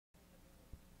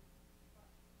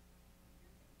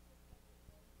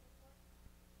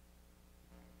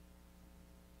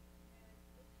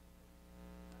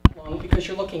because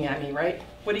you're looking at me, right?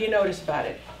 What do you notice about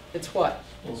it? It's what?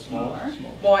 Smaller.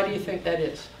 Why do you think that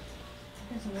is?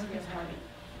 It doesn't work as hard.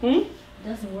 Hmm? It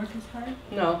doesn't work as hard?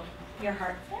 No. Your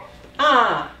heart fit?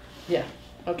 Ah, yeah.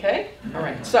 Okay. All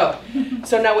right. So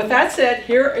now with that said,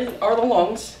 here are the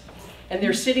lungs, and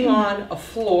they're sitting on a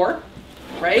floor,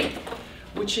 right?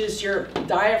 Which is your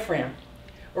diaphragm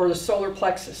or the solar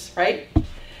plexus, right?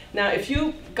 Now, if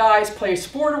you guys play a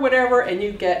sport or whatever and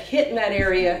you get hit in that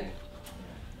area,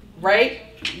 right?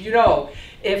 You know,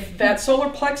 if that solar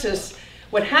plexus,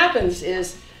 what happens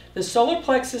is the solar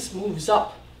plexus moves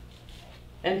up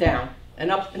and down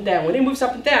and up and down. When it moves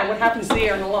up and down, what happens to the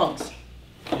air in the lungs?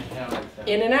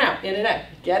 In and out, in and out.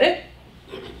 Get it?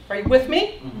 Are you with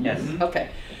me? Yes. Okay.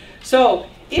 So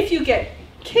if you get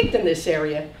kicked in this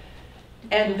area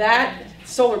and that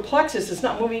solar plexus is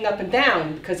not moving up and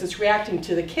down because it's reacting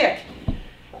to the kick,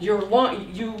 you're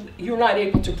not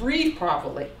able to breathe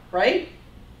properly, right?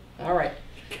 All right.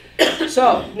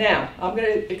 So now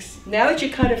now that you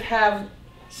kind of have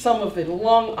some of the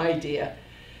lung idea,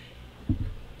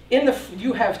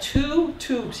 you have two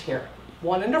tubes here,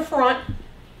 one in the front,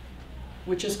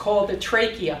 which is called the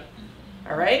trachea.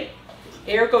 All right?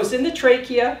 Air goes in the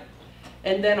trachea,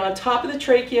 and then on top of the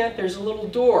trachea, there's a little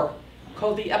door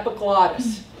called the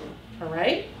epiglottis. All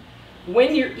right?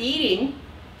 When you're eating,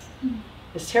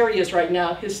 as Terry is right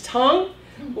now, his tongue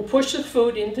will push the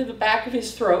food into the back of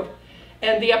his throat,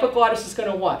 and the epiglottis is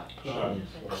going to what?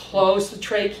 Close the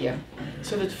trachea.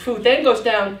 So the food then goes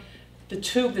down the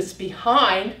tube that's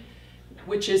behind,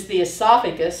 which is the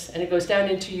esophagus, and it goes down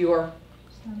into your...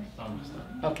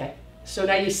 Okay. So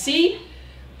now you see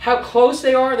how close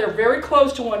they are? They're very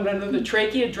close to one another. The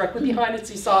trachea directly behind its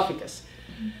esophagus.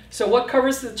 So what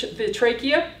covers the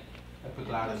trachea?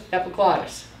 Epiglottis.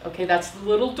 Epiglottis. Okay, that's the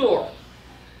little door.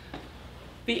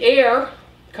 The air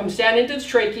comes down into the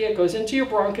trachea, goes into your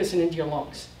bronchus and into your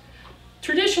lungs.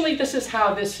 Traditionally, this is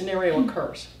how this scenario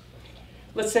occurs.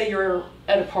 Let's say you're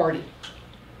at a party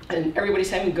and everybody's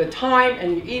having a good time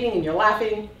and you're eating and you're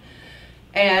laughing.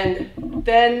 And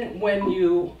then when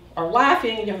you are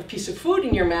laughing and you have a piece of food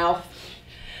in your mouth,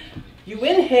 you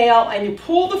inhale and you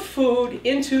pull the food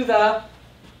into the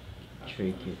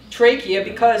trachea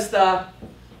because the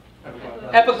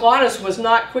epiglottis was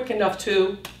not quick enough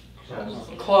to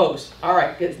close. All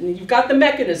right, you've got the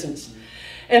mechanisms.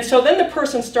 And so then the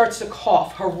person starts to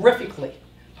cough horrifically,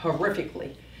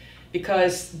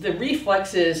 because the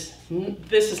reflex is,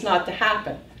 this is not to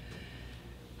happen.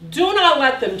 Do not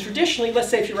let them, traditionally, let's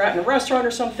say if you're out in a restaurant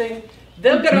or something,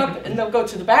 they'll get up and they'll go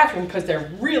to the bathroom because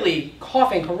they're really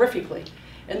coughing horrifically.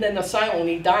 And then they'll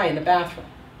silently die in the bathroom.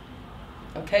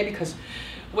 Okay, because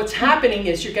what's happening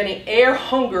is you're getting air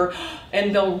hunger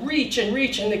and they'll reach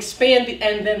and expand,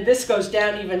 and then this goes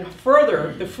down even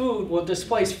further. The food will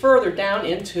displace further down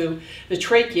into the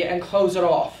trachea and close it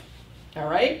off. All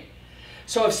right?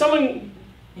 So if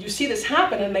you see this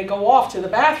happen and they go off to the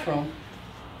bathroom,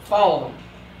 follow them.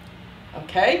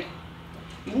 Okay?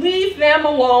 Leave them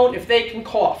alone if they can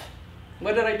cough.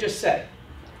 What did I just say?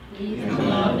 Leave them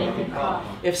alone, they can cough.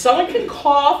 If someone can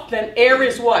cough, then air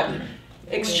is what?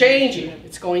 Exchanging.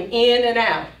 It's going in and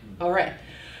out. All right.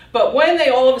 But when they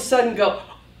all of a sudden go,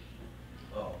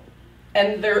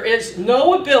 and there is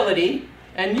no ability,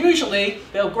 and usually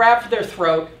they'll grab for their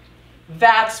throat,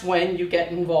 that's when you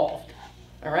get involved.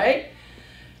 All right?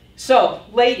 So,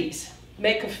 ladies,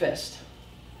 make a fist.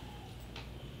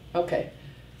 Okay.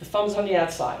 The thumb's on the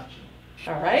outside.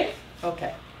 All right?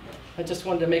 Okay. I just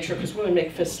wanted to make sure, because women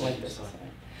make fists like this.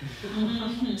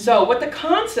 So what the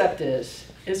concept is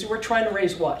we're trying to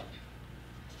raise what?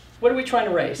 What are we trying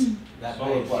to raise?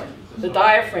 The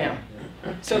diaphragm.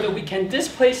 So that we can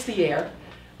displace the air.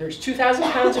 There's 2,000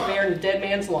 pounds of air in a dead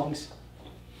man's lungs.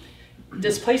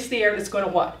 Displace the air that's going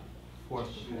to what? Force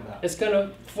the food out. It's going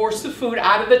to force the food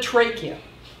out of the trachea.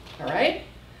 All right?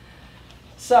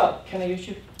 So, can I use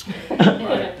you?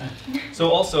 Right. So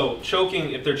also,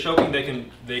 choking, if they're choking, they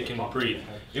can breathe.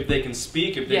 If they can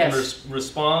speak, if they can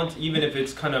respond, even if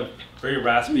it's kind of very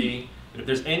raspy, if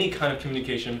there's any kind of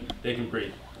communication, they can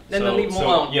breathe. Then they'll leave them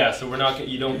alone. Yeah, so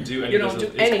you don't do anything. You don't do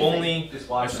anything. It's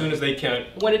only as soon as they can.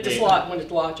 When it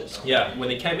dislodges. Yeah, when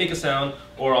they can't make a sound,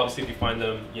 or obviously if you find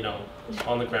them,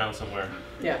 on the ground somewhere.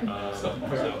 Yeah. So.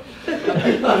 Make sure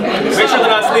they're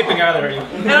not sleeping either.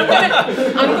 And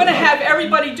I'm gonna have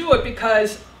everybody do it,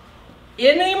 because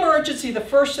in an emergency, the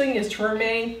first thing is to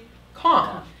remain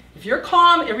calm. If you're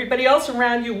calm, everybody else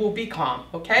around you will be calm,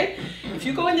 okay? If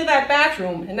you go into that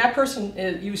bathroom and that person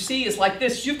you see is like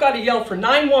this, you've got to yell for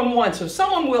 911, so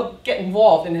someone will get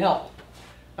involved and help,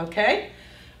 okay?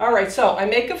 All right, so I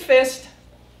make a fist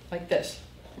like this,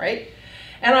 right?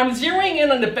 And I'm zeroing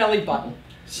in on the belly button.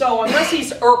 So unless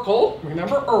he's Urkel,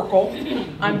 remember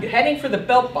Urkel, I'm heading for the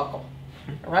belt buckle,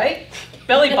 all right?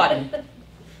 Belly button.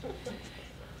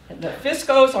 And the fist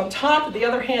goes on top of the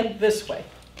other hand this way,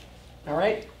 all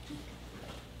right?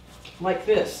 Like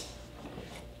this.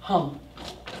 Hum,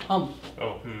 hum.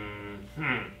 Oh,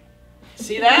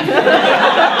 See that?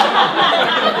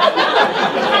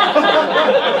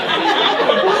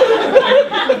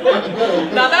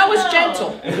 Now that was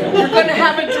gentle. You're going to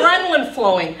have adrenaline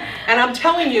flowing, and I'm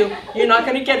telling you, you're not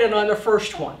going to get it on the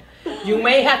first one. You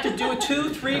may have to do it 2,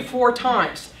 3, 4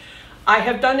 times. I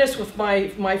have done this with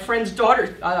my friend's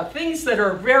daughter, things that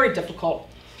are very difficult.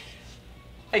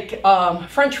 Like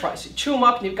French fries, you chew them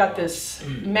up and you've got this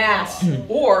mass.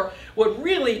 Or what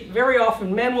really, very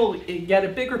often, men will get a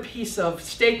bigger piece of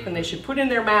steak than they should put in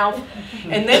their mouth,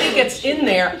 and then it gets in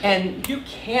there and you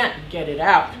can't get it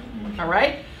out, all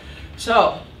right?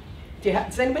 So,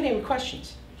 does anybody have any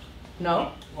questions?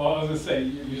 No? Well, I was going to say,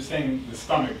 you're saying the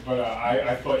stomach, but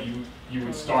I thought you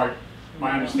would start,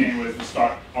 my understanding was to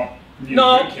start up near the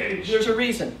No, rib cage. there's a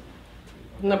reason.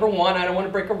 Number one, I don't want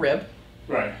to break a rib.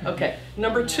 Right. Okay.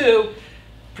 Number two,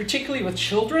 particularly with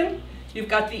children, you've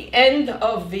got the end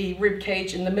of the rib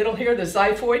cage in the middle here, the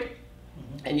xiphoid,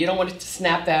 and you don't want it to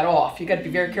snap that off. You've got to be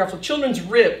very careful. Children's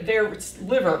rib, their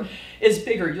liver is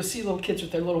bigger. You'll see little kids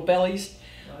with their little bellies.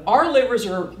 Our livers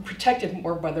are protected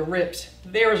more by the ribs.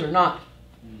 Theirs are not.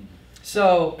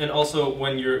 So. And also,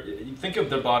 when you think of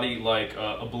the body like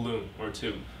a balloon or a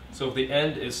tube. So if the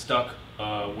end is stuck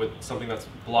with something that's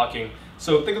blocking,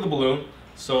 so think of the balloon.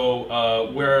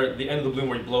 So where the end of the balloon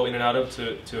where you blow in and out of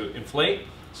to inflate,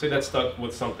 say that's stuck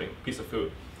with something, piece of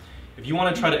food. If you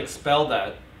want to try to expel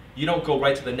that, you don't go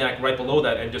right to the neck, right below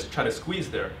that, and just try to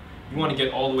squeeze there. You want to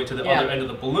get all the way to the other end of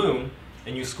the balloon,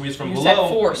 and you squeeze from below. That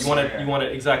force. You want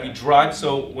to exactly drive.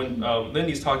 So when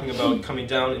Lindy's talking about coming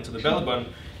down into the belly button,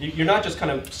 you're not just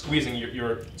kind of squeezing.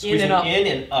 You're squeezing in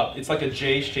and up. It's like a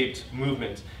J-shaped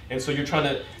movement, and so you're trying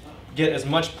to get as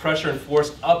much pressure and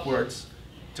force upwards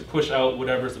to push out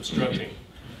whatever's obstructing.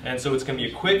 And so it's going to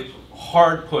be a quick,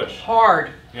 hard push.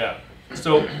 Hard. Yeah.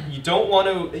 So you don't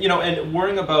want to, and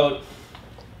worrying about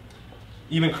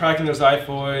even cracking the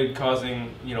xiphoid,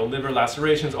 causing, liver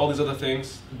lacerations, all these other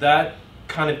things, that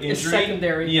kind of injury, is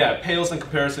secondary. Yeah, pales in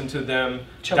comparison to them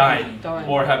Choking, dying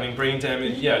or having brain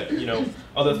damage. Yeah,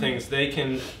 other things.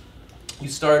 You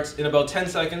start in about 10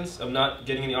 seconds of not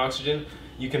getting any oxygen,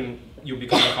 you'll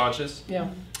become unconscious. Yeah.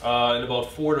 In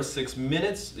about 4 to 6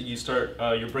 minutes,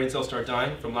 your brain cells start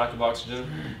dying from lack of oxygen,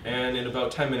 and in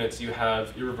about 10 minutes, you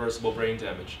have irreversible brain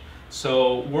damage.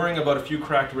 So worrying about a few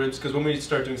cracked ribs, because when we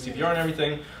start doing CPR and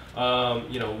everything,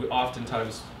 we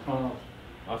oftentimes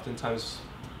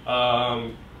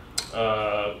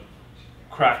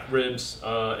crack ribs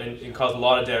and cause a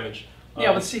lot of damage.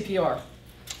 Yeah, with CPR.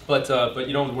 But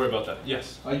you don't have to worry about that.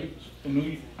 Yes. I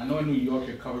know in New York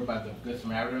you're covered by the Good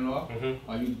Samaritan law.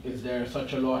 Mm-hmm. Is there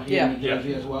such a law here in New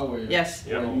Jersey as well, where yes,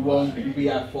 where you won't be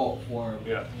at fault for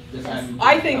this?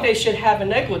 I think they should have a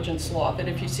negligence law that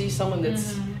if you see someone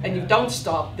that's and you don't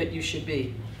stop, that you should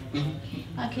be.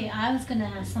 Okay, I was gonna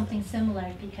ask something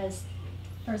similar because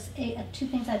first, 2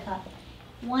 things I thought.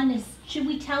 One is, should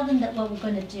we tell them that what we're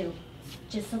gonna do,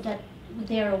 just so that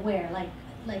they're aware,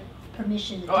 like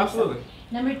permission to do absolutely. so.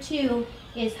 Number 2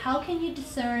 is, how can you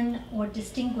discern or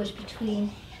distinguish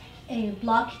between a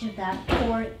blockage of that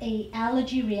or a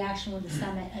allergy reaction with the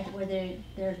stomach, like where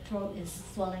their throat is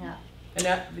swelling up? And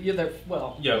that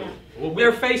well, yeah. Well,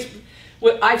 their face.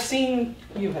 What I've seen,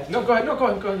 you have. No, go ahead. No, go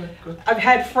ahead. I've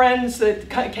had friends that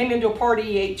came into a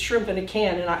party, ate shrimp in a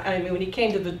can, and I mean, when he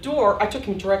came to the door, I took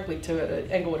him directly to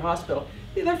Englewood Hospital.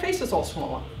 Their face is all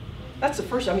swollen. That's the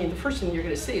first thing you're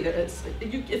going to see. That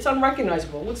it's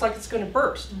unrecognizable. It looks like it's going to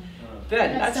burst.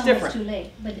 Then that's different. Too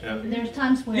late. But there's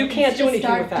times where you can't do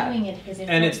anything with that. doing it because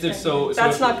and it's so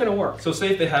that's not going to work. So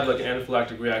say if they have like an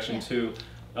anaphylactic reaction to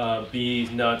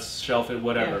bees, nuts, shellfish,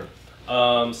 whatever.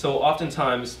 So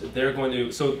oftentimes they're going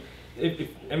to. So if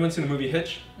everyone's seen the movie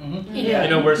Hitch,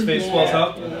 where his face swells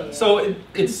up. So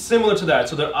it's similar to that.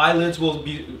 So their eyelids will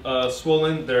be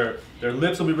swollen. Their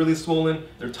lips will be really swollen.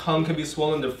 Their tongue can be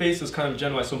swollen. Their face is kind of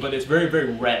generalized, but it's very,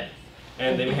 very red,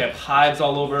 and they may have hives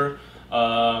all over.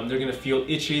 They're going to feel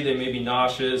itchy. They may be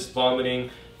nauseous, vomiting,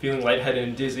 feeling lightheaded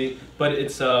and dizzy. But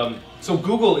it's so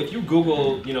Google. If you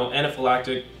Google,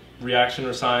 anaphylactic reaction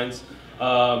or signs,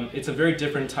 it's a very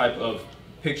different type of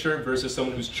picture versus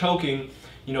someone who's choking.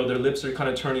 Their lips are kind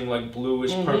of turning like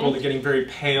bluish purple. They're getting very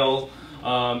pale.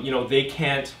 They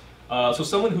can't. So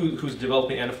someone who's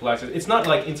developing anaphylaxis, it's not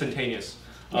like instantaneous.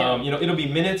 It'll be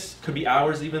minutes, could be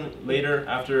hours even later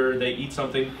after they eat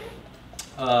something.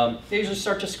 They usually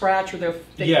start to scratch, or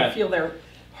they Yeah. can feel their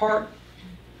heart.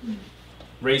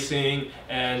 Racing,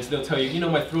 and they'll tell you, you know,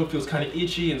 my throat feels kind of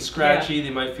itchy and scratchy. Yeah. They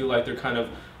might feel like they're kind of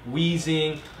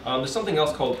wheezing. There's something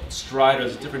else called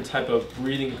striders, a different type of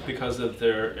breathing because of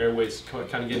their airways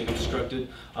kind of getting obstructed.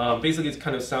 Basically, it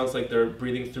kind of sounds like they're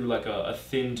breathing through like a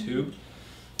thin tube.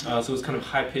 So it's kind of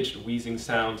high-pitched wheezing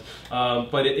sound,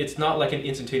 but it's not like an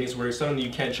instantaneous where suddenly you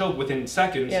can't choke within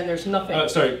seconds. Yeah, there's nothing.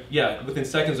 Within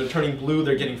seconds they're turning blue,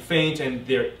 they're getting faint, and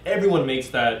everyone makes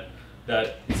that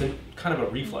it's kind of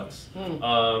a reflex.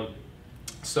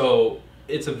 So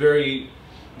it's a very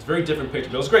different picture.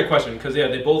 But it was a great question because yeah,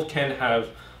 they both can have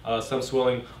some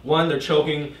swelling. One, they're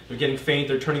choking, they're getting faint,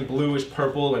 they're turning bluish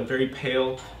purple and very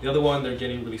pale. The other one, they're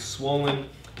getting really swollen,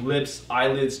 lips,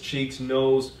 eyelids, cheeks,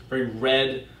 nose, very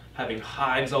red, having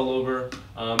hives all over,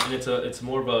 and it's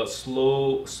more of a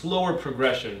slower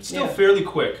progression. Still fairly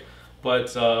quick,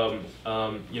 but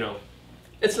you know,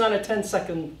 It's not a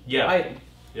 10-second item.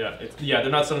 Yeah, they're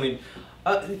not suddenly,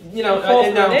 you You know, call for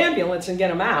and now, an ambulance and get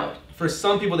them out. for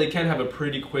some people they can have a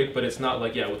pretty quick, but it's not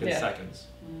like within seconds.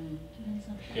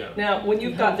 Yeah. Now, when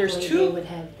you've got, there's Hopefully they two. would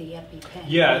have the EpiPen.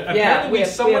 Yeah, Yeah, apparently we have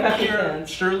someone here, EpiPens.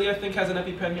 Shirley I think has an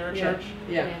EpiPen here at Yeah. church,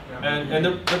 Yeah. and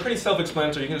they're pretty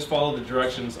self-explanatory. You can just follow the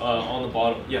directions on the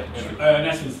bottom. Yeah. In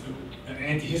essence, an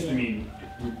antihistamine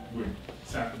would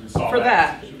solve For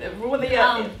that, situation.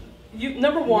 well,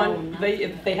 number one,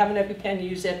 if they have an EpiPen, you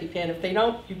use EpiPen. If they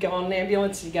don't, you go on an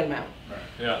ambulance and you get them out. Right.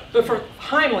 Yeah. But for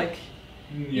Heimlich,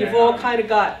 you've all kind of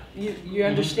got, you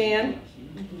understand,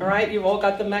 all right? You've all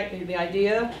got the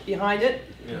idea behind it.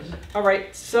 Yes. All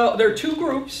right, so there are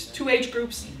two age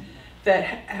groups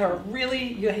that are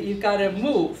really, you've got to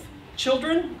move,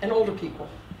 children and older people.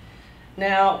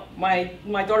 Now, my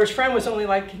daughter's friend was only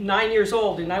like 9 years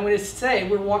old, and I would say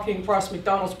we're walking across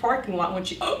McDonald's parking lot when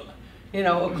she,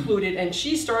 occluded, and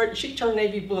she turned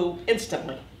navy blue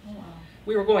instantly. Oh, wow.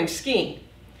 We were going skiing.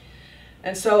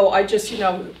 And so I just,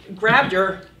 grabbed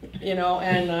her,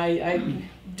 and I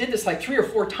did this like 3 or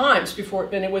 4 times before,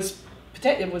 and it was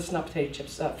not potato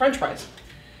chips, French fries.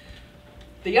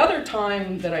 The other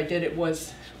time that I did it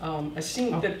was a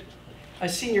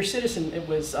senior citizen, it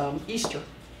was Easter,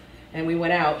 and we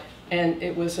went out, and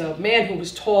it was a man who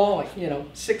was tall, like,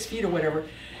 6 feet or whatever,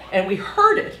 and we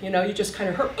heard it, you just kind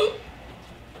of heard, "Oop."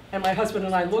 And my husband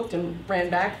and I looked and ran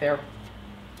back there,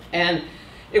 and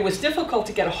it was difficult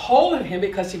to get a hold of him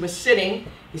because he was sitting.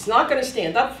 He's not going to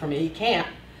stand up for me. He can't.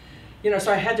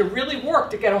 So I had to really work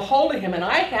to get a hold of him, and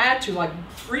I had to like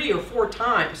 3 or 4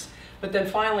 times. But then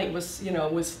finally, it was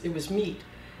it was meat,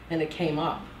 and it came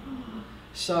up.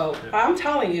 So I'm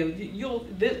telling you,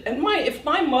 if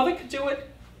my mother could do it,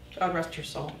 God rest her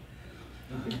soul.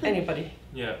 Anybody.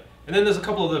 Yeah. And then there's a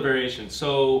couple other variations.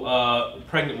 So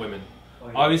pregnant women,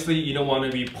 obviously you don't want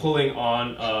to be pulling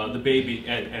on the baby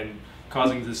and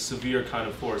causing this severe kind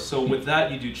of force. So with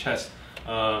that, you do chest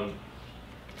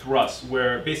thrusts,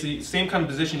 where basically same kind of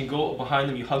position, you go behind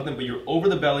them, you hug them, but you're over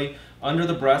the belly, under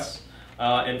the breasts,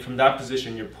 and from that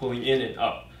position you're pulling in and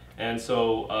up. And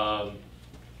so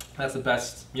that's the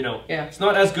best, Yeah. It's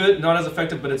not as good, not as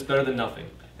effective, but it's better than nothing.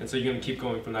 And so you're going to keep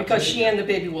going from that Because position. she and the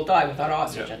baby will die without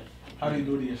oxygen. How do you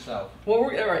do it yourself? Well, all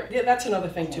right. Yeah, that's another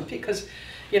thing too, because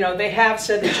they have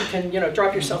said that you can,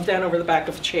 drop yourself down over the back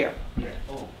of a chair. Yeah.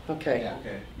 Oh, Okay. yeah,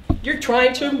 okay. You're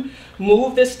trying to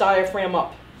move this diaphragm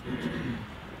up.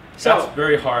 So That's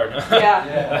very hard. yeah,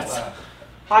 That's-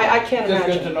 I can't Just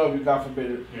good to imagine. know if you, God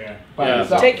forbid, it Yeah. by Yeah.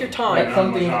 yourself. Take your Like time. Not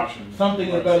something, much options. something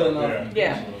is better than nothing.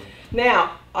 Yeah.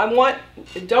 Now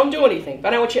don't do anything,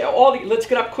 but I want you let's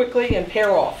get up quickly and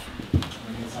pair off.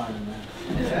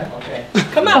 Yeah, okay.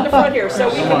 Come out in the front here so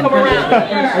we can come around.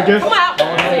 Come out.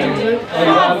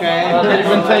 Okay.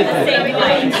 Even taken.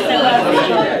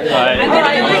 All right.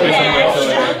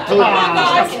 Come on,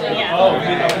 guys.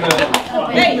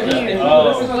 Hey,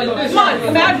 come on,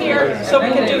 come out here so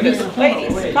we can do this.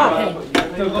 Ladies, come.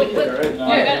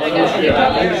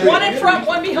 One in front,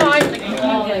 one behind.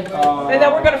 And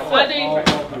then we're going to flip.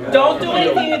 Don't do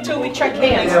anything until we check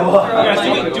hands.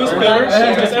 Guys, do us a favor.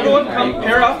 Just everyone come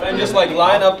pair up and just like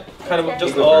line up kind of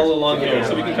just all along here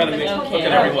so we can kind of look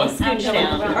at everyone.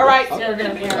 All right.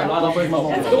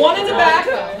 The one in the back.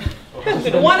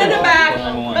 The one in the back.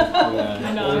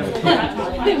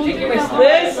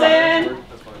 Listen.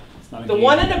 The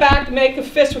one in the back, make a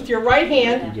fist with your right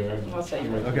hand. I'll say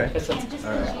Okay.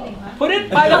 Put it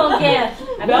by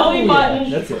the belly button.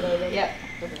 That's it. Yeah.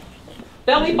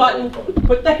 Belly button.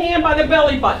 Put the hand by the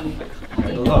belly button.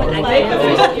 Make the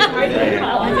fist right there.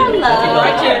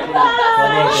 Right there.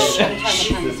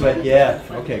 This way, yeah.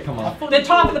 Okay, come on. The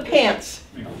top of the pants.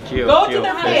 Cute, Go to cute. the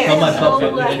Come on, pants. come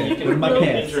on. And you can Put in my pants.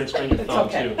 pinch and strain your thumb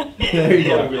okay. too. There you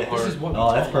go. Real hard.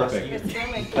 Oh, that's perfect.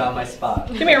 Found my spot.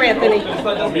 Come here, Anthony.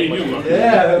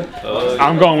 Yeah.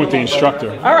 I'm going with the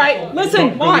instructor. All right,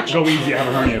 listen, watch. Go easy, I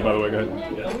have a hernia, by the way, go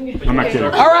ahead. I'm not kidding.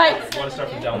 All right, You want to start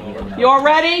from down lower. you all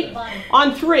ready?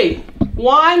 On 3.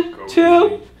 1,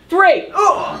 2, 3.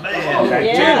 Oh, man.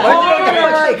 Yeah.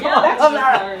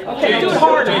 Harder. Okay, do it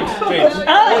harder. James. Oh,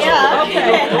 yeah,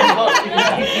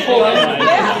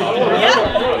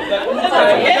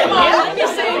 Okay. Come on,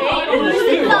 let me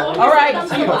see. All right.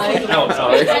 No,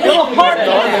 sorry. A little harder.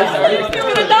 He's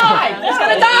gonna die. He's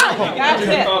gonna die. That's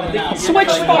it. Switch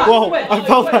spots. Whoa, Switch. I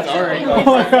felt that. Sorry. Oh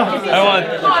my God. I want.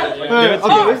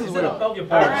 Okay, this is what.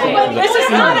 This is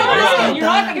not a listen. You're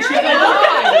not gonna die.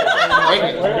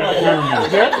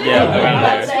 Yeah, around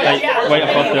there. Like, right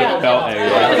above the belt area.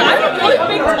 I'm a really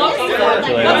big monkey.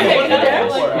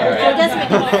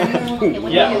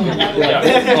 Yeah.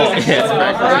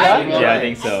 Yeah, I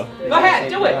think so. Go ahead,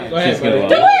 do it. She's gonna love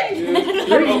Do it.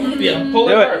 it. Yeah, pull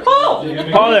it. Do it. Pull.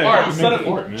 Hold her. Hard,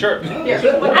 suddenly. Sure. She's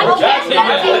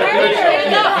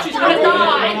gonna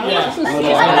die.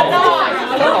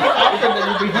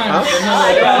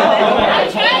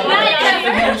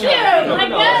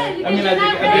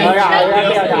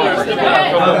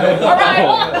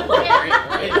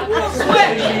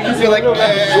 You're like,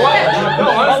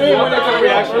 Honestly, one that kind of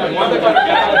reaction, one that kind of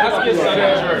reaction, it has to be a sudden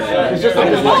jerk. it's just like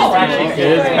this distraction.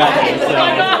 It is practice.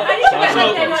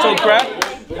 So grab,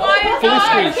 fully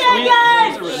squeeze,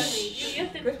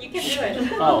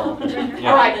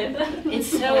 All right.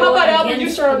 How about Albert? You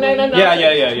start on 9.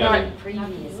 Yeah. All right.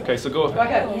 Okay, so go Go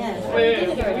ahead.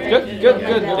 ahead. Good.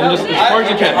 And just as hard as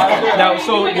you can. Now,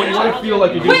 so what you want to feel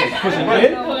like you're doing is pushing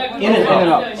in and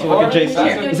up. So like a J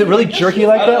style. Is it really jerky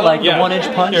like that? Like Yeah. the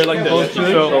 1-inch punch? Here, like this. So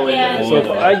if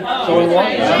I,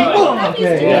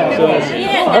 Okay, yeah.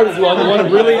 you want to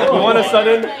really, you want a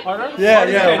sudden, Yeah,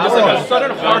 okay, just like a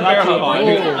sudden hard bear hug.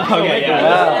 Okay, yeah.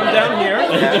 Come down here.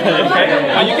 Okay.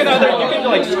 Now you can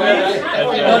like squeeze,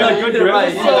 get a good grip,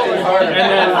 and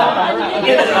then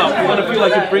in and up. You want to feel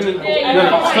like you're bringing a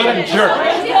sudden jerk.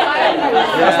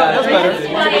 That's better.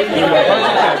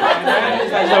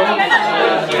 So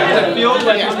it feels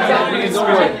like you're bringing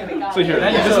spirit. So here,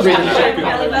 this is what you should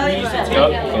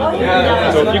feel.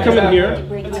 So if you come in here,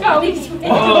 you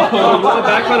want the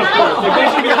back kind of force. You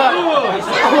basically, oh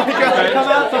my God,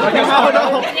 come out,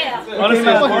 honestly,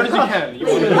 as hard as you can. You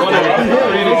want to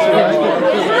create a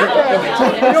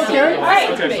You don't care?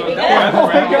 Okay, so go ahead.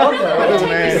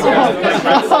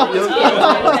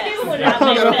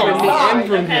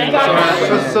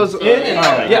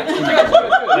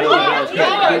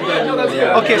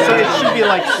 Okay, so it should be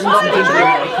like it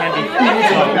can be.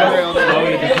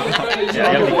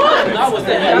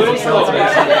 A little slow. You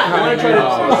want to try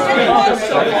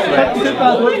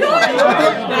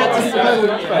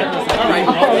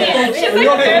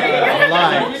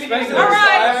All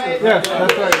right. Yes,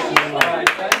 that's right.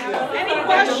 Any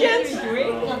questions?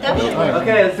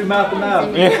 Okay, let's do mouth to mouth.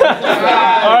 All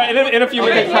right, in a few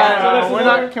minutes. We're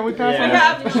not. Can we pass We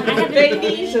have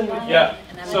babies and Yeah.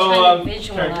 So,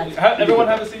 everyone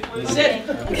have a seat, please. sit.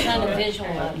 I'm trying to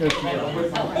visualize.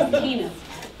 Tina,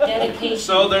 dedication.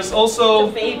 So there's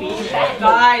also,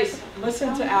 Guys,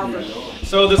 listen to Albert.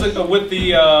 so there's with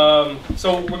the,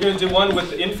 so we're gonna do one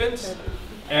with the infants,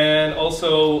 and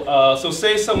also, so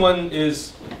say someone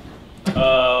is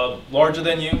larger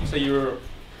than you, say you're a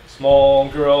small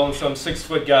girl and some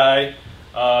 6-foot guy,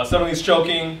 suddenly is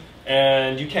choking,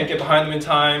 and you can't get behind them in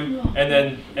time, and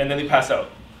then they pass out.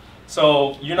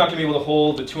 So you're not gonna be able to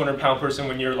hold the 200-pound person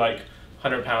when you're like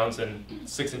 100 pounds and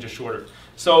 6 inches shorter.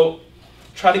 So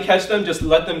try to catch them, just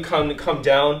let them come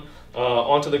down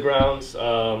onto the ground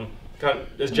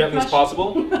as gently as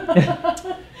possible.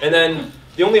 And then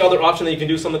the only other option that you can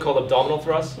do is something called abdominal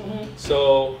thrust.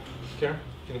 So, Karen,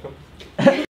 can you come?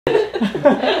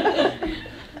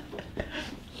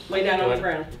 Lay down on the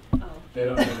ground. They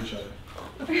don't know each other.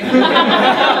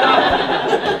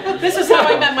 This is how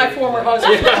I met my former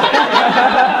husband.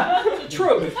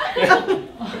 Truth.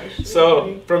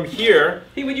 So from here,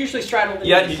 He would usually straddle the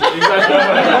yeah, knees. exactly.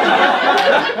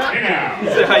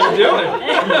 He said, "How you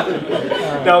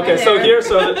doing?" No, okay. So here,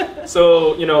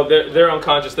 so you know they're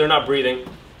unconscious. They're not breathing.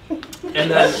 And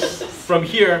then from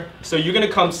here, so you're gonna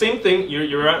come. Same thing.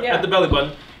 You're at the belly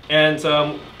button, and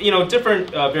you know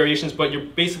different variations, but you're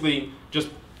basically just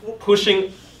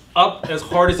pushing up as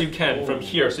hard as you can from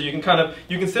here. So you can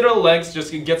you can sit on the legs,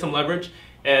 just get some leverage,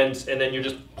 and then you're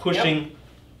just pushing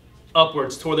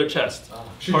upwards toward their chest.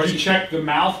 Should you check the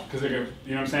mouth? Because you know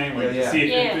what I'm saying? Like, Yeah. see if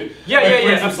Yeah. it, Yeah, like, yeah, for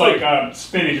yeah, instance, absolutely. like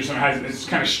spinach or something it's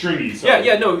kind of stringy. So.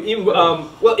 Yeah, no. Even,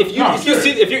 well, if you No, if you sure.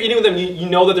 see if you're eating with them, you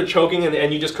know that they're choking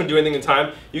and you just couldn't do anything in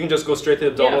time. You can just go straight to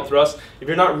the abdominal Yeah. thrust. If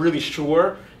you're not really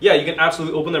sure, yeah, you can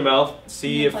absolutely open their mouth,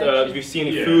 see if you see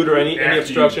any food or any After you-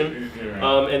 obstruction,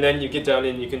 right. and then you get down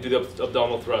and you can do the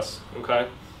abdominal thrust. Okay.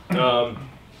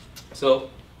 So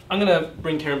I'm gonna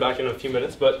bring Karen back in a few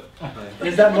minutes, but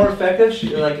Is that more effective?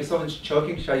 Like if someone's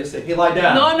choking, should I just say, hey, lie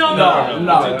down?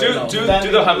 No, do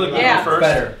the Heimlich Yeah. maneuver first.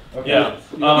 Better. Okay. Yeah.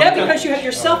 Yeah, because you have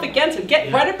yourself against them.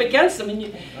 Get right up against them, and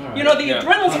you know the Yeah.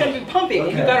 adrenaline's going to be pumping.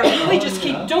 And you got to really just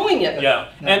keep doing it. Yeah,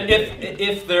 and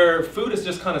if their food is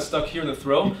just kind of stuck here in the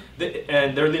throat,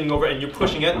 and they're leaning over and you're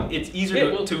pushing it, it's easier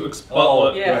It will- to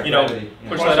expel, yeah. you know,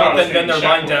 push that out. Then they're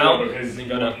lying down, Because and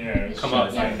you gotta come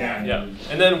up. Yeah. Yeah,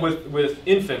 and then with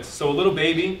infants, so a little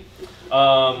baby,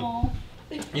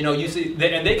 you know, you see,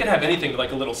 they can have anything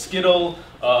like a little Skittle,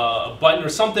 a button or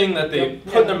something that they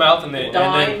put in their mouth, and then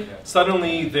Dime.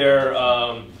 suddenly they're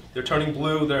turning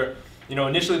blue. They're, you know,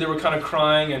 initially they were kind of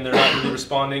crying and they're not really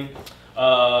responding.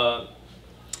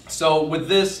 So with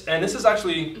this, and this is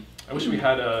actually, I wish we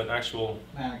had an actual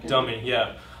dummy,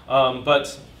 yeah.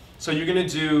 But so you're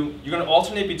gonna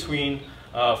alternate between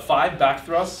 5 back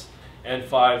thrusts and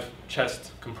 5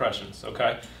 chest compressions.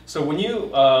 Okay. So when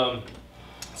you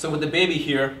so with the baby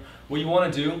here, what you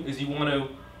want to do is you want to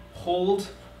hold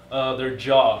their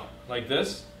jaw like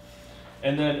this,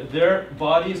 and then their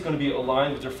body is going to be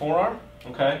aligned with their forearm,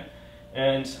 okay?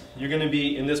 And you're going to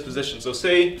be in this position. So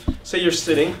say you're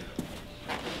sitting,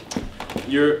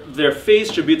 their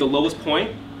face should be the lowest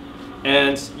point,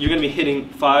 and you're going to be hitting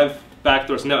 5 back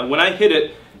thrusts. Now, when I hit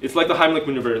it, it's like the Heimlich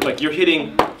maneuver. Like you're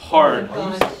hitting hard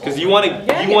because you want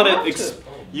to.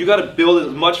 You got to build as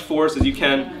much force as you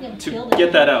can to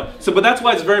get that out. So, but that's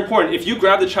why it's very important. If you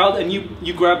grab the child and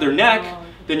you grab their neck,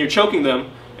 then you're choking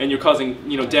them and you're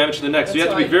causing, you know, damage to the neck. So you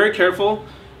have to be very careful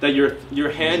that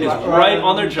your hand is right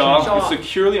on their jaw,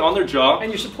 securely on their jaw.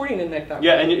 And you're supporting the neck that way.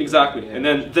 Yeah, and exactly. And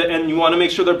then and you want to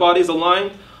make sure their body is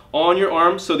aligned on your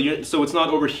arm, so so it's not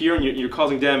over here and you're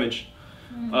causing damage.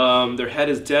 Their head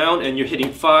is down and you're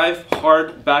hitting 5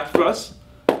 hard back thrusts,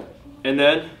 and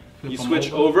then you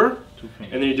switch over.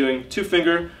 And then you're doing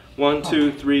 2-finger, 1,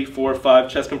 2, 3, 4, 5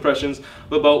 chest compressions,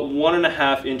 about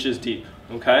 1.5 inches deep.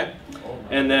 Okay,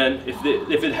 and then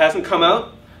if it hasn't come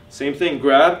out, same thing.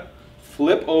 Grab,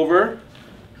 flip over,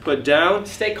 put down.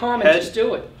 Stay calm head. and just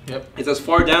do it. Yep. It's as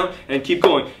far down and keep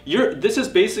going. This is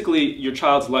basically your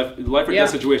child's life or death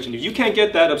situation. If you can't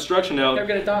get that obstruction out, They're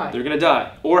going to die. They're going to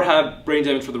die or have brain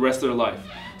damage for the rest of their life.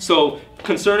 So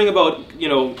concerning about, you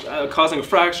know, causing a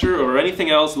fracture or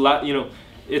anything else, you know.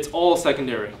 It's all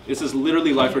secondary. This is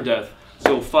literally life or death.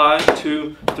 So 5,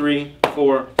 2, 3,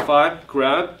 4, 5.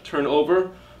 Grab, turn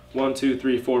over. 1, 2,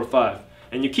 3, 4, 5.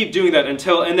 And you keep doing that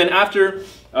until, and then after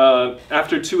 2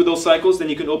 of those cycles, then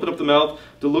you can open up the mouth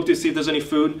to look to see if there's any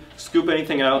food, scoop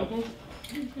anything out,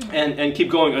 and keep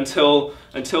going until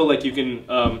like you can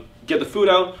get the food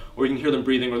out, or you can hear them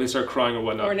breathing, or they start crying or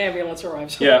whatnot. Or an ambulance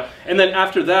arrives. Yeah, and then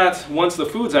after that, once the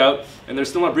food's out and they're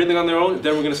still not breathing on their own,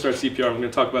 then we're going to start CPR. We're going to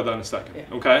talk about that in a second.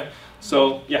 Yeah. Okay?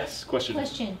 So, yes, question.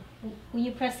 Question. When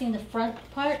you're pressing the front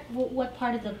part, what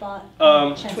part of the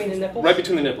chest? Between the nipples? Right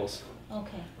between the nipples.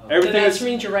 Okay. Everything that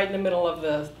means you're right in the middle of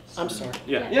the, I'm sorry.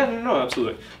 Yeah, no,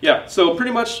 absolutely. Yeah, so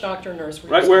pretty much Doctor, nurse.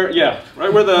 right where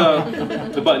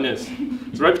the button is.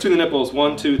 So right between the nipples,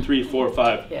 1, 2, 3, 4,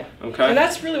 5. Yeah. Okay. And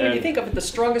that's really, when you think of it, the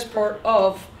strongest part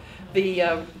of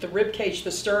the rib cage,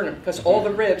 the sternum, because all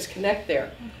the ribs connect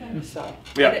there. Okay. So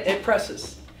yeah. it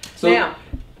presses. So, now,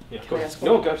 yeah, can I ask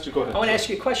go ahead. ahead. I want to ask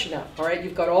you a question now. All right,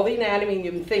 you've got all the anatomy and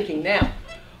you've been thinking. Now,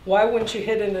 why wouldn't you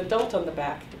hit an adult on the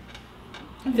back?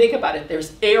 Think about it.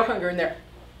 There's air hunger in there.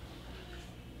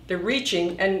 They're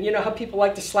reaching, and you know how people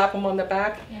like to slap them on the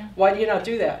back? Yeah. Why do you not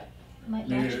do that? Might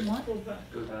launch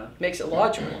more. Makes it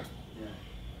logical.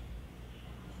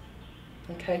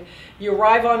 Okay. You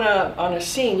arrive on a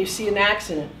scene, you see an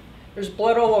accident. There's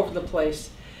blood all over the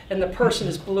place, and the person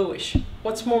is bluish.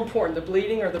 What's more important, the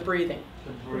bleeding or the breathing?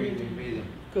 The breathing.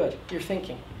 Good. You're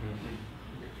thinking.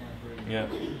 Yeah.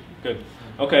 Good.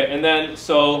 Okay, and then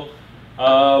so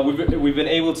we've been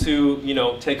able to, you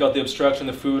know, take out the obstruction,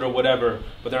 the food or whatever,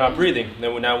 but they're not breathing.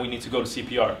 Then now we need to go to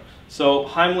CPR. So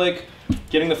Heimlich,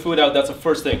 getting the food out, that's the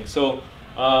first thing. So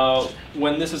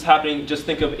when this is happening, just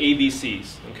think of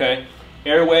ABCs. Okay,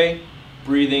 airway,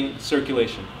 breathing,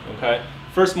 circulation. Okay,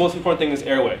 first most important thing is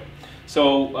airway.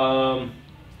 So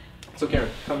so Karen,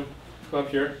 come up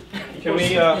here. Can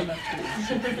we?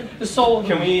 The soul.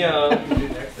 Can we?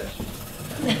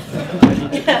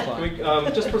 Can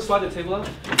we, just slide the table out?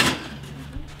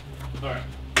 All right.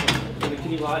 And then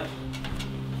can you lie?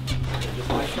 Just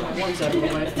lie. One's out of the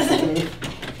way.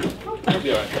 You'll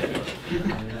be all right.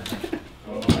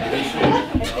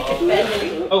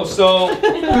 Oh, so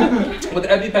with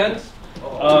EpiPens,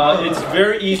 it's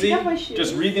very easy.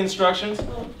 Just read the instructions.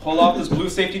 Pull off this blue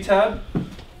safety tab,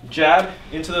 jab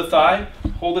into the thigh,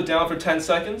 hold it down for 10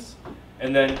 seconds,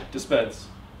 and then dispense.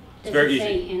 It's very Does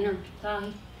it easy. say inner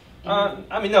thigh?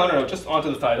 I mean, no, just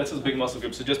onto the thigh. This is a big muscle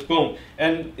group, so just boom.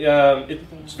 And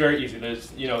it's very easy.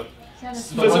 There's,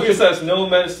 physically says no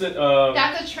medicine.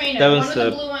 That's a trainer. That One was of the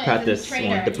the blue ones practice is a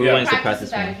trainer. one. The blue one is the Practice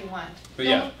practice that one. if you want. But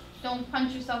yeah. Don't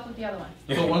punch yourself with the other one.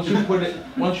 So once you put it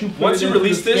Once you into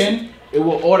release the this- skin, it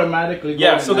will automatically go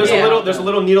Yeah, in so there. there's a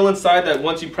little needle inside that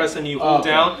once you press and you hold Okay.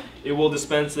 down, it will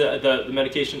dispense the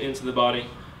medication into the body.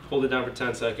 Hold it down for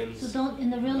 10 So seconds. don't, in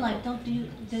the real life, don't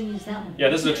use that one. Yeah,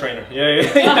 this is a trainer. Yeah.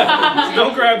 So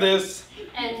don't grab this.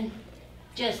 And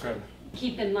just Grab it.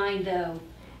 keep in mind though,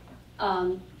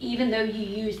 even though you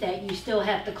use that, you still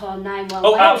have to call 911.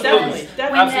 Oh, absolutely. Because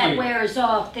when Absolutely. that wears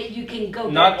off, that you can go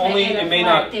Not back to only it may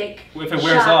not, anaphylactic if it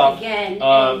wears shock off, again,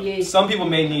 and you, some people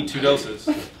may need 2 doses.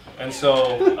 And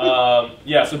so,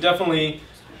 yeah, so definitely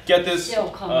get this, Still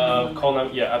call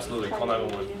 911. yeah, absolutely, call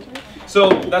 911. So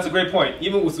that's a great point.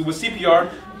 Even with CPR,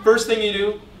 first thing you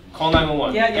do, call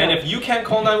 911. Yeah. And if you can't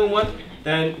call 911,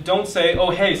 then don't say, oh,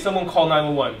 hey, someone call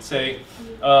 911. Say,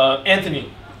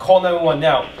 Anthony, call 911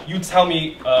 now. You tell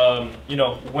me,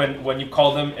 when you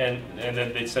call them and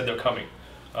then they said they're coming.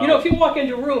 If you walk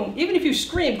into a room, even if you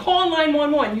scream, call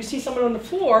 911, you see someone on the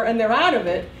floor and they're out of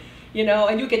it,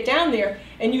 and you get down there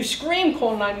and you scream,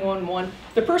 call 911,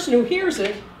 the person who hears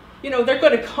it, they're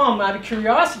going to come out of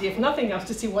curiosity, if nothing else,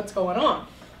 to see what's going on.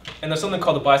 And there's something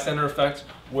called the bystander effect,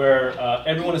 where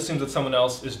everyone assumes that someone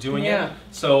else is doing it.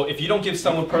 So if you don't give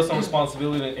someone personal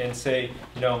responsibility and say,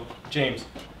 James,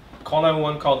 call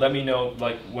 911, let me know,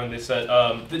 like when they said,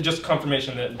 just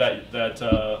confirmation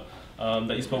that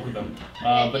you spoke with them.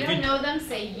 If But you don't know them,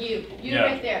 say you. You Yeah.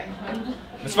 right there.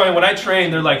 it's funny, when I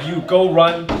train, they're like, you go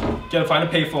run, find a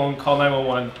payphone, call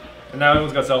 911. And now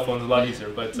everyone's got cell phones, a lot easier.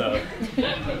 But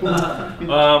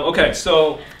okay,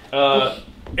 so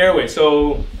airway.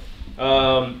 So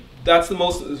that's the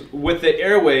most, with the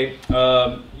airway,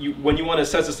 when you want to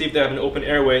assess to see if they have an open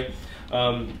airway,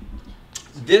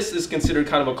 this is considered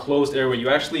kind of a closed airway. You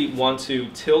actually want to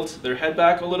tilt their head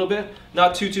back a little bit,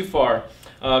 not too far,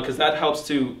 because that helps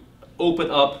to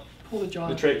open up Pull the jaw.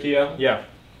 the trachea. Yeah,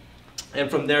 and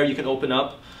from there you can open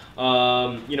up.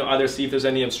 Either see if there's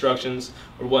any obstructions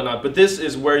or whatnot. But this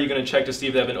is where you're going to check to see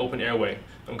if they have an open airway.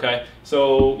 Okay,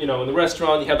 so in the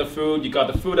restaurant you have the food, you got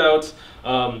the food out.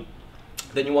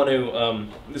 Then you want to.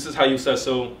 This is how you assess.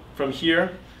 So from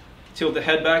here, tilt the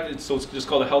head back. So it's just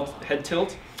called a head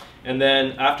tilt. And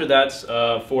then after that,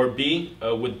 for B,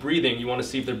 with breathing, you want to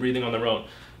see if they're breathing on their own.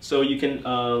 So you can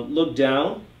look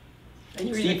down. And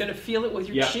you're either going to feel it with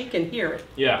your cheek and hear it.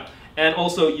 Yeah. And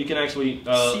also, you can actually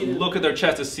See look at their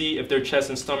chest to see if their chest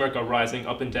and stomach are rising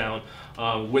up and down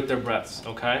with their breaths,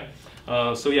 okay?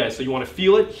 So you want to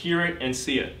feel it, hear it, and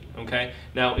see it, okay?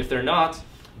 Now, if they're not,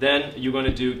 then you're going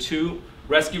to do 2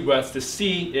 rescue breaths to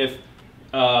see if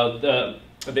the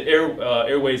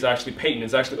airway is actually patent,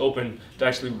 is actually open to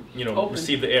actually,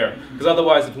 receive the air. Because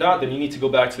otherwise, if not, then you need to go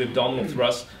back to the abdominal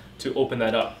thrust to open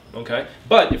that up, okay?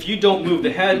 But if you don't move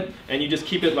the head and you just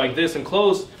keep it like this and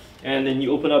closed, and then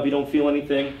you open up, you don't feel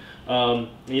anything, and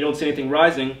you don't see anything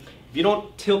rising. If you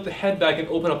don't tilt the head back and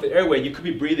open up the airway, you could be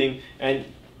breathing and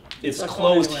it's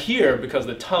closed here because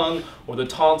the tongue or the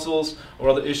tonsils or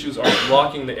other issues are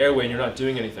blocking the airway and you're not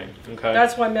doing anything, okay?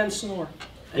 That's why men snore.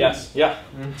 Yes, yeah,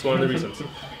 it's one of the reasons.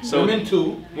 So Women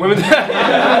too.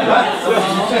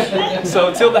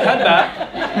 so tilt the head back.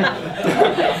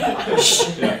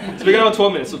 So we got about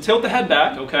 12 minutes. So tilt the head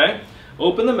back, okay?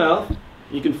 Open the mouth.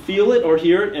 You can feel it or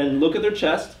hear it and look at their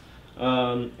chest,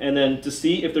 and then to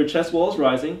see if their chest wall is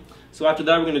rising. So after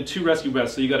that, we're going to do 2 rescue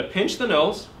breaths. So you got to pinch the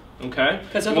nose, okay?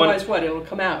 Because otherwise, it'll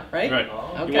come out, right? Right.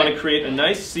 Okay. You want to create a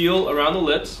nice seal around the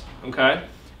lips, okay?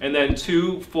 And then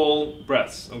 2 full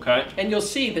breaths, okay? And you'll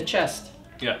see the chest.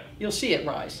 Yeah. You'll see it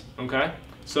rise. Okay.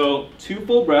 So 2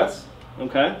 full breaths,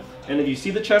 okay? And if you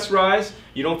see the chest rise,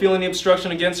 you don't feel any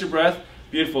obstruction against your breath,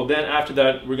 beautiful. Then after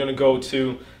that, we're going to go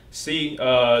to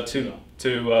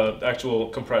actual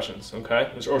compressions,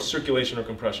 okay? Or circulation or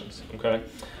compressions, okay?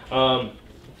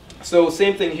 So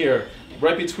same thing here,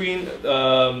 right between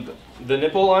the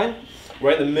nipple line,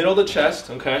 right in the middle of the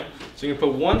chest, okay? So you can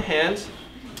put one hand,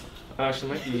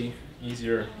 actually it might be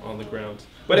easier on the ground.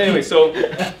 But anyway, so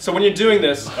when you're doing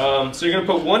this, so you're going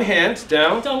to put one hand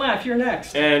down. Don't laugh, you're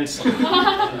next. And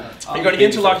you're going to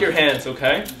interlock your hands,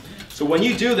 okay? So when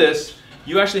you do this,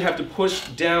 you actually have to push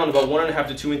down about 1.5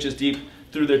 to 2 inches deep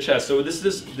through their chest. So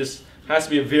this has to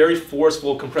be a very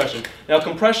forceful compression. Now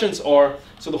compressions are,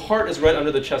 so the heart is right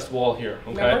under the chest wall here,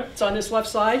 okay? Remember, it's on this left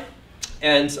side.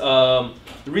 And the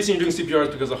reason you're doing CPR is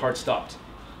because the heart stopped.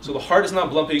 So the heart is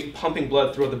not pumping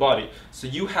blood throughout the body. So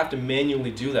you have to manually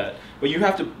do that. But you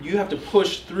have to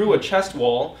push through a chest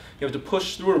wall, you have to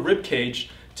push through a rib cage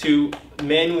to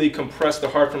manually compress the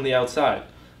heart from the outside.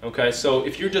 Okay? So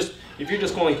if you're just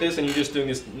going like this and you're just doing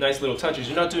these nice little touches,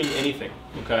 you're not doing anything.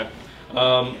 Okay?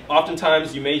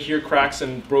 Oftentimes you may hear cracks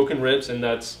and broken ribs, and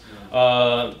that's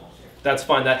fine,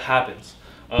 that happens.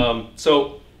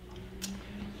 So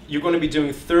you're going to be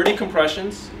doing 30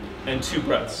 compressions and 2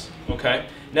 breaths. Okay?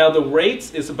 Now the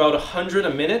rate is about 100 a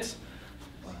minute,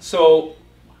 so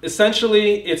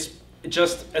essentially it's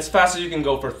just as fast as you can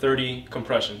go for 30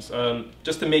 compressions,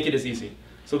 just to make it as easy.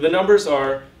 So the numbers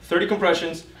are 30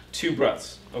 compressions, 2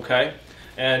 breaths, okay?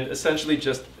 And essentially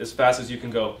just as fast as you can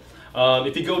go.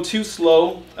 If you go too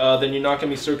slow, then you're not going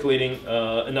to be circulating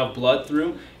enough blood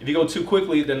through. If you go too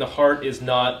quickly, then the heart is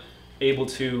not able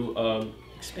to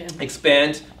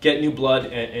expand, get new blood,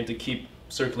 and to keep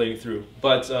circulating through.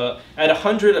 But at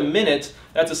 100 a minute,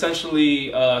 that's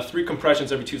essentially 3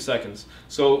 compressions every 2 seconds.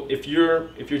 So if you're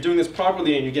doing this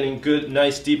properly and you're getting good,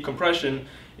 nice, deep compression,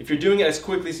 if you're doing it as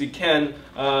quickly as you can,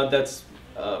 that's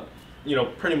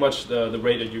pretty much the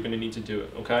rate that you're going to need to do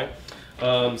it. Okay.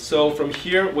 So from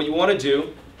here, what you want to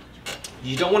do,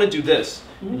 you don't want to do this,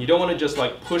 and you don't want to just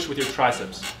like push with your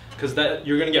triceps, because that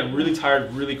you're going to get really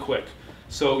tired really quick.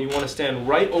 So you want to stand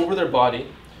right over their body.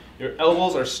 Your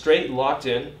elbows are straight, locked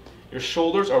in. Your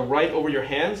shoulders are right over your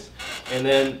hands, and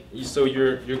then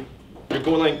you're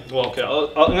going like, well, okay,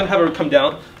 I'm gonna have her come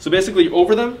down. So basically, you're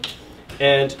over them,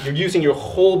 and you're using your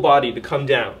whole body to come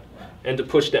down and to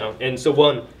push down. And so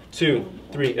 1, 2,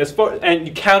 3, and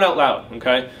you count out loud.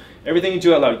 Okay, everything you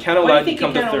do out loud, you count out loud. You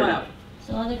come to 30.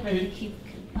 So other people can keep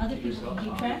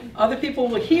track? Other people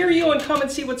will hear you and come and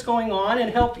see what's going on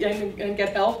and help and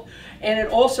get help, and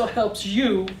it also helps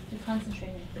you To concentrate.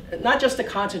 not just to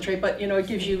concentrate, but it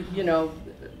gives you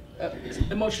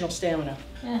emotional stamina.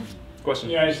 Yeah. Question?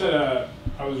 Yeah, I said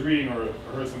I was reading or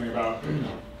heard something about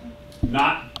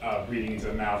not breathing into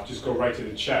the mouth, just go right to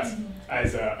the chest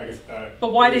as I guess.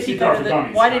 But why did he go to the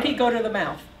dummies, Why did he go to the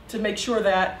mouth? To make sure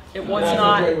that it was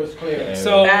not. It was clear.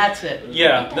 So That's it.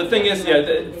 yeah, the thing is,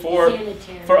 for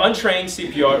untrained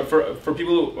CPR, for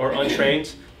people who are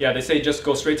untrained, yeah, they say just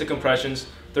go straight to compressions,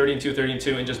 30 and 2, 30 and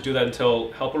 2, and just do that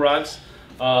until help arrives.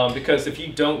 Because if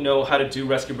you don't know how to do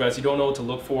rescue breaths, you don't know what to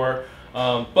look for.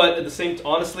 But at the same,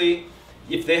 honestly,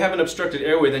 if they have an obstructed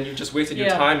airway, then you've just wasted your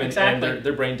time, and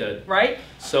they're brain dead. Right.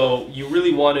 So you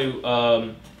really want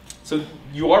to. So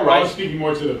you are I right. was speaking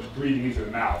more to the breathing into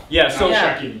the mouth. Yeah. So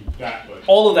checking that, but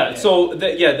all of that. So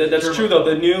that's true though.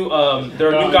 The new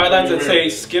there are new guidelines that say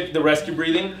skip the rescue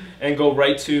breathing and go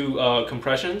right to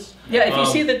compressions. Yeah. If you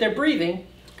see that they're breathing.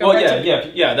 Go Well, right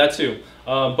yeah, that too.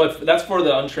 But that's for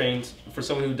the untrained. For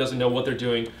someone who doesn't know what they're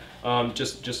doing,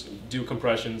 just do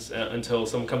compressions until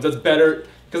someone comes. That's better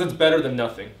because it's better than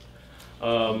nothing.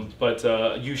 But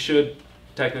you should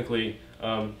technically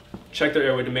check their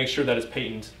airway to make sure that it's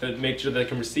patent, to make sure that they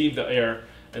can receive the air,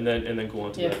 and then go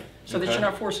on to that. So that you're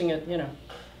not forcing it,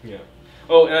 Yeah.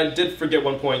 Oh, and I did forget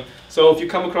one point. So if you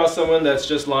come across someone that's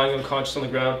just lying unconscious on the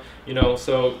ground,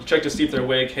 so check to see if they're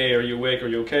awake. Hey, are you awake? Are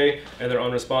you okay? And they're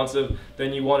unresponsive.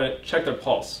 Then you want to check their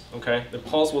pulse. Okay, the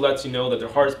pulse will let you know that their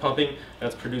heart is pumping.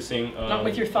 That's producing not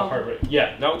with your thumb. heart rate.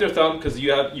 Yeah, not with your thumb, because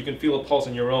you can feel a pulse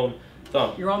in your own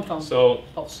thumb. Your own thumb. So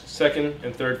pulse. Second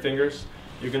and third fingers.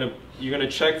 You're gonna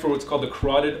check for what's called the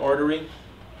carotid artery.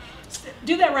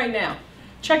 Do that right now.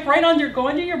 Check right go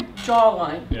under your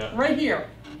jawline. Yeah. Right here.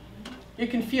 You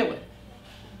can feel it.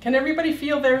 Can everybody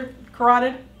feel their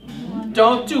carotid?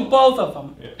 Don't do both of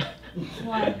them.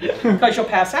 Why? Because you'll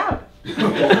pass out.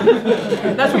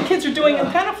 That's what kids are doing in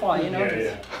Penafly,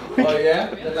 Yeah. Oh yeah?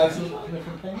 That's a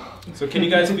different thing? So can you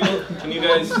guys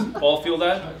all feel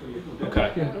that? Okay. I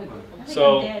think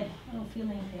So I'm dead. I don't feel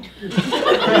anything.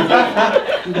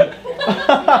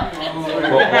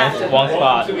 One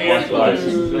spot.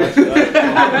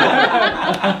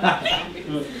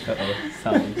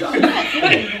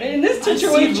 In this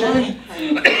situation,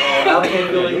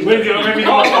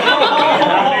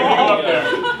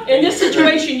 in this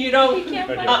situation, you don't.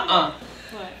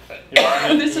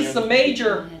 This is the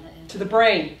major to the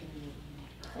brain.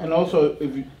 And also,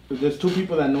 if if there's two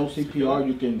people that know CPR,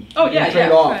 you can Oh, yeah, trade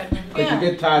yeah. off. Right. Because Yeah. you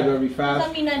get tired very fast.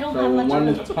 I mean, I don't So have when much one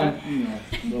of is a... pumped, you know.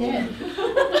 Yeah.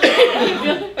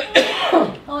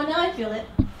 Oh, now I feel it.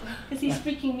 Because he's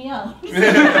freaking me out.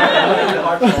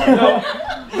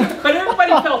 But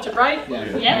everybody felt it, right?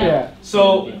 Yeah.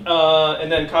 So,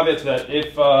 and then caveat to that,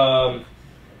 if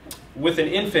with an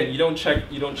infant, you don't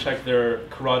check their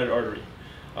carotid artery.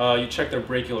 You check their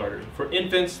brachial artery. For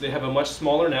infants, they have a much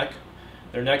smaller neck.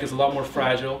 Their neck is a lot more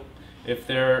fragile. If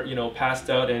they're passed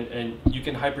out and you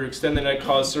can hyperextend the neck,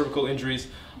 cause cervical injuries.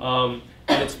 And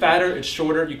it's fatter, it's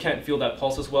shorter, you can't feel that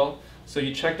pulse as well. So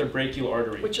you check their brachial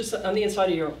artery. Which is on the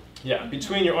inside of your... Yeah,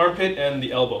 between your armpit and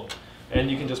the elbow. And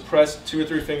you can just press 2 or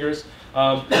 3 fingers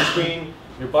between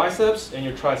your biceps and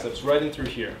your triceps, right in through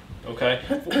here, okay?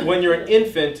 When you're an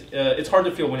infant, it's hard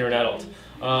to feel when you're an adult.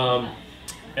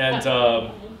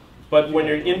 But when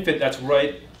you're an infant, that's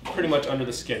right pretty much under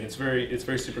the skin. It's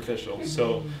very superficial.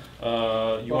 So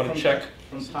you want to check.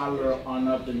 From toddler on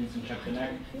up, then you can check the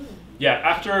neck. Yeah,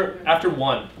 after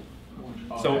 1.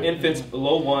 So infants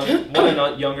below 1 and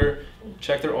not younger,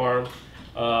 check their arm.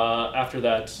 After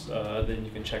that, then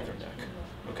you can check their neck.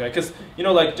 Okay, because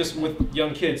like just with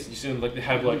young kids, you see them like they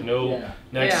have like no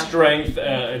neck strength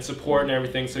and support and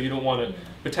everything, so you don't want to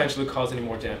potentially cause any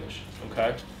more damage.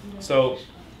 Okay, so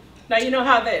Now you know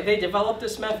how they developed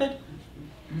this method?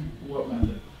 What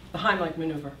method? The Heimlich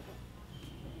maneuver.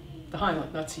 The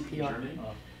Heimlich, not CPR.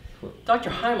 Dr.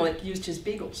 Heimlich used his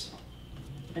beagles,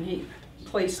 and he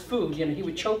placed food. He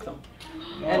would choke them,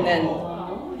 and then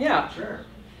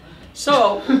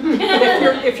So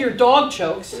if your dog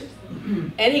chokes,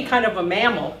 any kind of a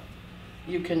mammal,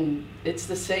 it's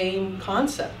the same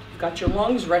concept. You've got your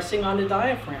lungs resting on the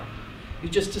diaphragm. You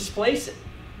just displace it.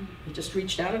 You just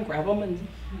reach down and grab them and...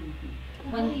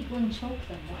 When he wouldn't choke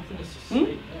them.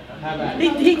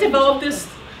 He developed this,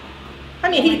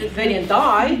 they didn't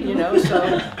die, so.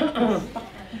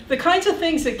 The kinds of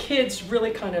things that kids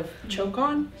really kind of choke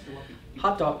on,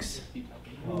 hot dogs.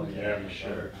 Oh, yeah, I'm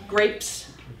sure.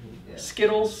 Grapes,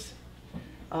 Skittles,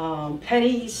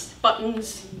 pennies,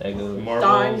 buttons, marbles,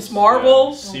 dimes,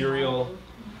 marbles. Cereal.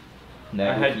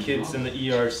 I had kids in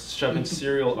the ER shoving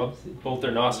cereal up both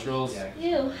their nostrils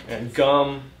Ew. and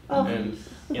gum and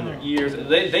in their ears.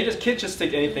 Kids just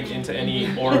stick anything into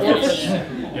any orifice.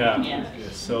 Yeah.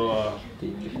 So.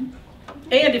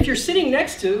 And if you're sitting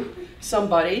next to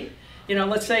somebody,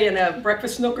 let's say in a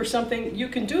breakfast nook or something, you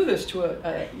can do this to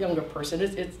a younger person.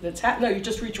 No, you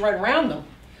just reach right around them.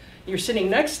 You're sitting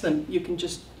next to them, you can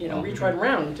just reach right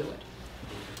around and do it.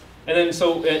 And then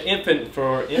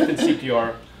for infant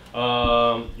CPR,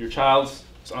 your child's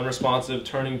unresponsive,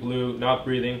 turning blue, not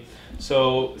breathing.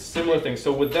 So similar thing.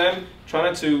 So with them, try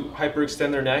not to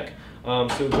hyperextend their neck.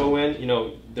 So go in,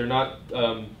 they're not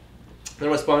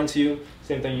responding to you.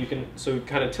 Same thing. You can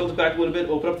kind of tilt it back a little bit,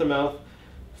 open up their mouth,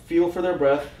 feel for their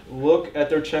breath, look at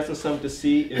their chest and stomach to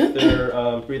see if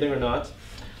they're breathing or not.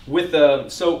 With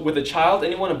a child,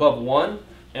 anyone above 1,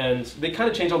 and they kind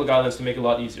of change all the guidelines to make it a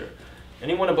lot easier.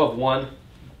 Anyone above 1,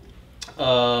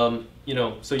 so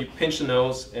you pinch the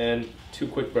nose and 2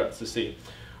 quick breaths to see.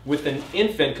 With an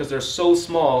infant, because they're so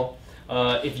small,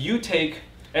 if you take,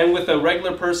 and with a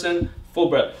regular person, full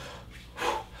breath,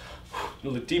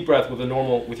 deep breath with your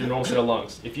normal set of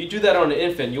lungs. If you do that on an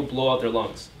infant, you'll blow out their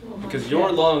lungs because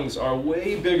your lungs are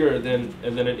way bigger than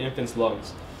an infant's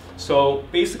lungs. So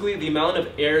basically, the amount of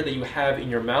air that you have in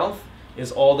your mouth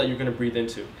is all that you're going to breathe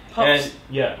into. Puffs.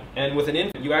 And with an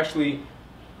infant,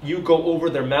 you go over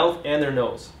their mouth and their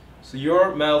nose. So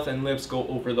your mouth and lips go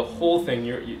over the whole thing.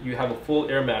 You have a full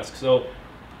air mask. So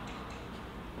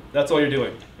that's all you're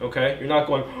doing. Okay, you're not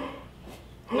going.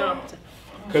 No.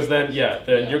 Because then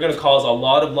you're going to cause a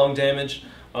lot of lung damage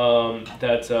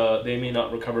that they may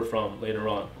not recover from later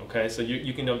on. Okay, so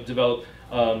you can develop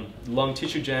lung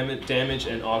tissue damage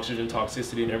and oxygen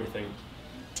toxicity and everything.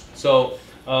 So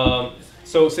 2,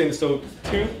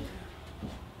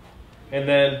 and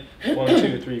then 1,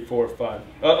 2, 3, 4, 5.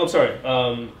 I'm sorry.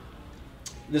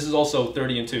 This is also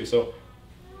 30 and 2. So.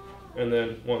 And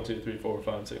then 1, 2, 3, 4,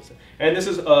 5, 6. And this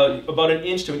is about 1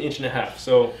 inch to 1.5 inches.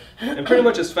 So, and pretty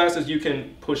much as fast as you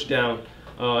can push down.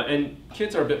 And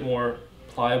kids are a bit more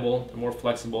pliable, they're more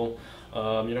flexible.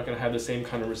 You're not going to have the same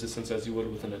kind of resistance as you would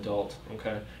with an adult.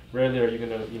 Okay. Rarely are you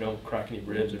going to crack any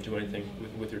ribs or do anything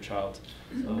with your child.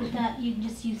 With that, you can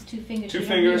just use 2 fingers. 2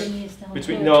 fingers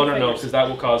between. No, because that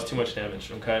will cause too much damage.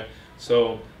 Okay.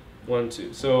 So 1,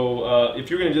 2. So if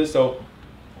you're going to do this, so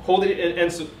hold it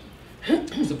and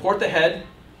support the head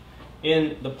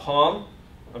in the palm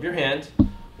of your hand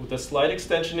with a slight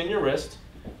extension in your wrist,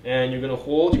 and you're going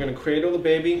to cradle the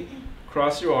baby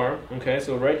across your arm, okay,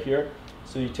 so right here.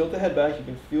 So you tilt the head back, you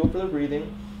can feel for the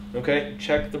breathing, okay?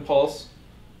 Check the pulse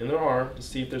in their arm to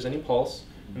see if there's any pulse,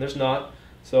 and there's not.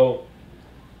 So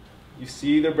you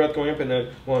see their breath going up, and then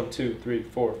 1, 2, 3,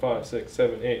 4, 5, 6,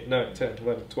 7, 8, 9, 10,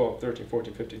 11, 12, 13,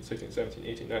 14, 15, 16, 17,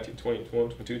 18, 19, 20, 21,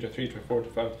 22, 23, 24,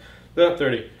 25,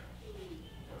 30.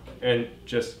 And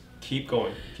just keep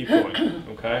going,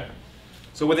 okay?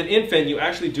 So with an infant, you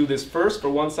actually do this first for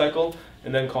 1 cycle,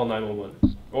 and then call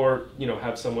 911. Or,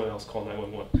 have someone else call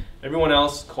 911. Everyone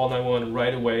else call 911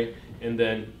 right away, and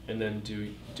then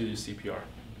do the CPR.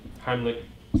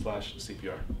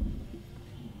 Heimlich/CPR.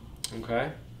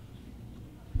 Okay?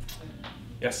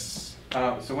 Yes?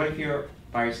 So what if you're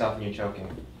by yourself and you're choking?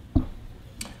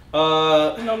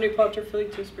 Nobody popped your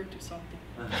fleet to speak to something.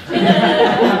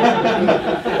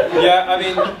 Yeah, I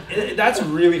mean, that's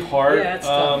really hard. Yeah, it's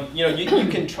tough. You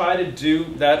can try to do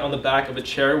that on the back of a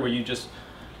chair where you just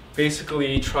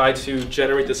basically try to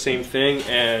generate the same thing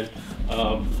and,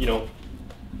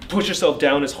 push yourself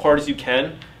down as hard as you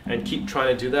can and keep trying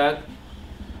to do that.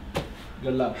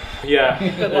 Good luck. Yeah,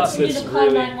 Good luck. You need to call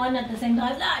 911 at the same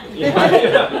time.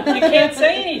 Yeah. You can't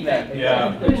say anything.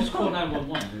 Yeah. Just call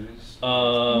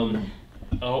 911.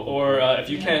 Or if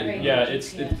you can't, yeah,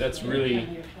 that's really Yeah,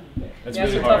 hard.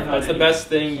 it's a tough That's the best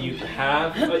thing you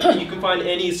have. But you can find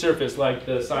any surface like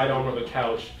the side arm of a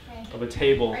couch, of a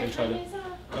table, and try to.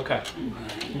 Okay.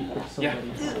 Yeah.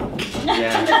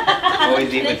 Yeah.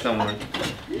 Always eat with someone.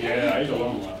 Yeah, I eat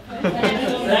alone a lot.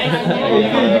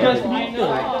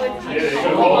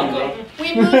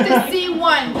 We moved to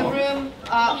C1, the room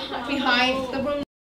behind the room.